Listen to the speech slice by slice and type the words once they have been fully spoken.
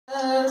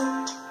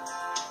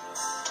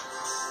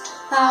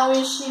I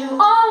wish you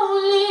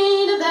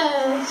only the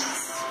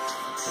best.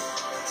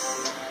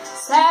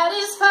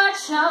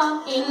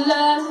 Satisfaction in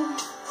love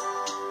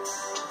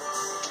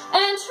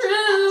and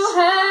true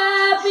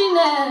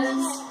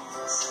happiness.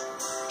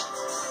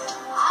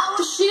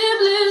 Wish you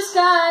blue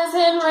skies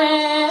and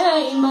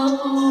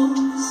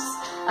rainbows.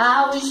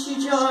 I wish you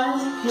joy,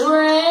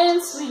 pure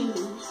and sweet.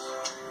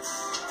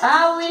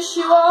 I wish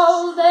you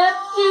all that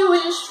you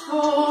wish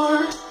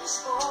for,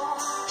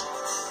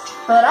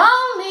 but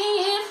only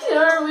if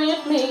you're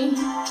with me.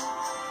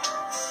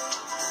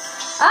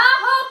 I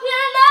hope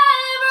you're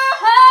never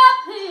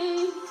happy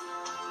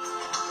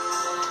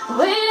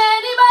with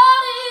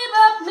anybody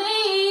but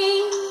me.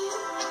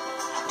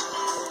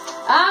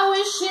 I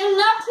wish you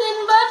nothing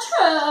but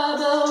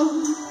trouble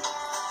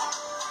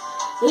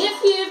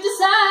if you've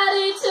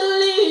decided to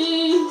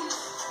leave.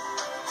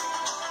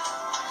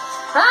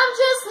 I'm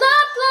just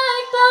not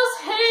like those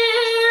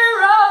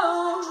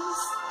heroes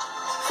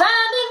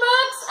found in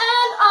books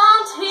and on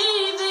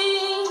TV.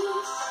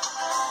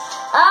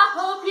 I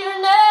hope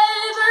you're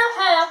never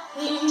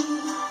happy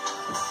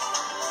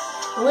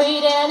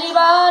with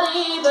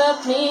anybody but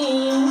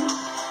me.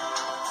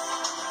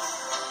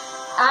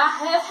 I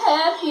have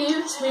had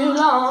you too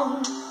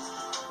long.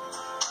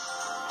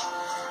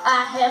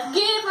 I have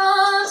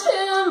given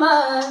too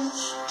much.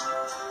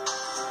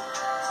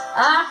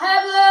 I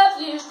have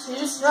loved you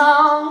too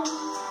strong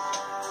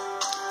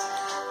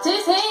to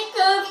think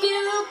of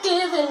you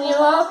giving you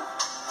up.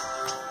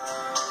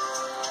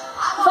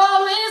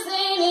 Always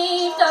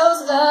need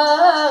those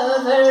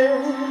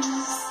lovers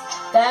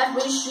that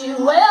wish you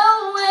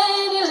well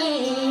when you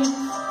leave,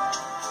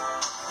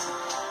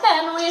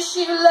 and wish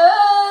you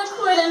luck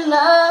with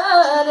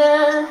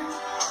another.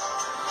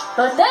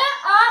 But there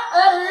are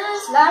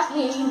others like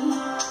me.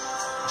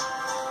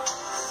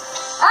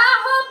 I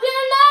hope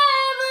you're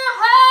never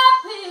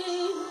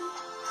happy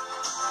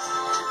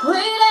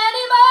with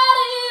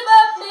anybody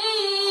but me.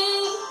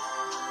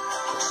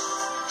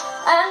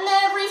 And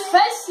every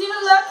face you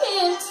look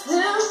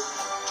into,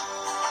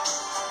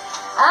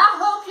 I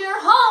hope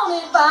you're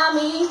haunted by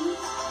me.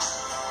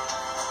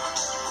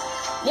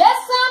 Yes,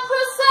 I'm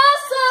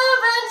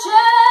possessive and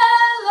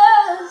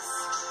jealous.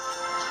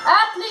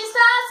 At least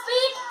I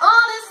speak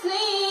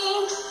honestly.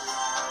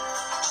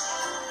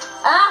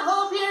 I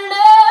hope you're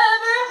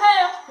never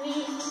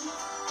happy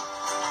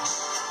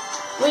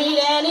with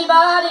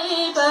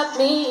anybody but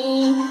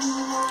me.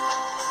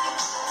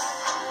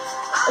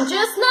 I'm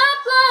just not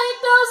like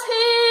those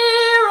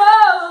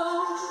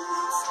heroes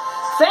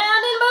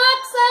found in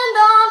books and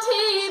on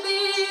TV.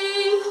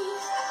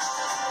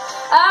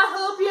 I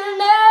hope you're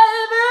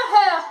never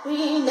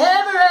happy,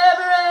 never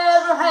ever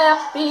ever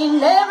happy,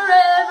 never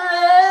ever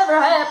ever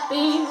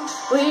happy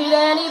with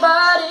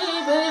anybody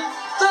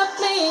but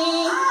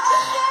me.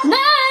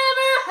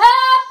 Never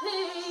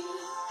happy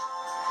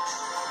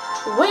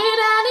with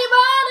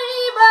anybody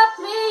but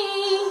me.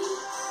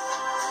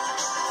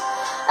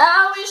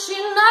 I wish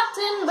you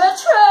nothing but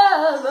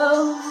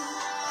trouble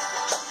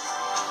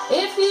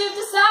if you've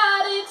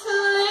decided to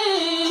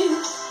leave.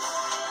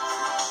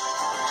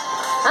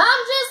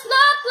 I'm just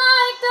not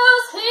like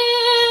those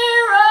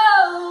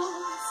heroes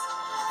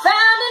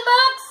found in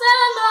books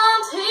and on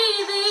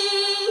TV.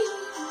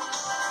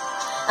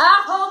 I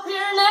hope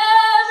you're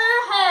never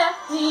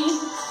happy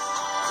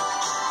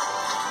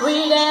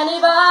with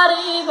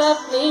anybody but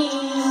me.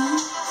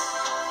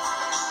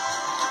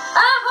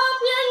 I hope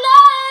you're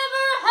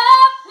never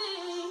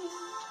happy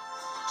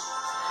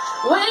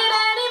with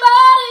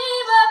anybody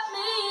but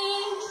me.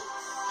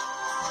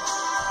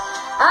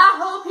 I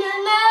hope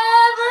you're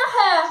never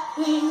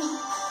happy.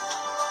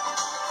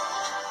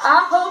 I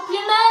hope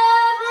you're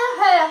never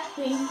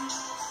happy.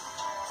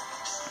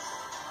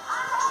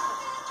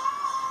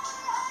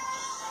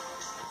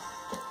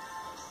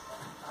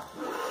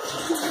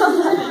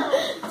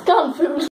 It's gone through.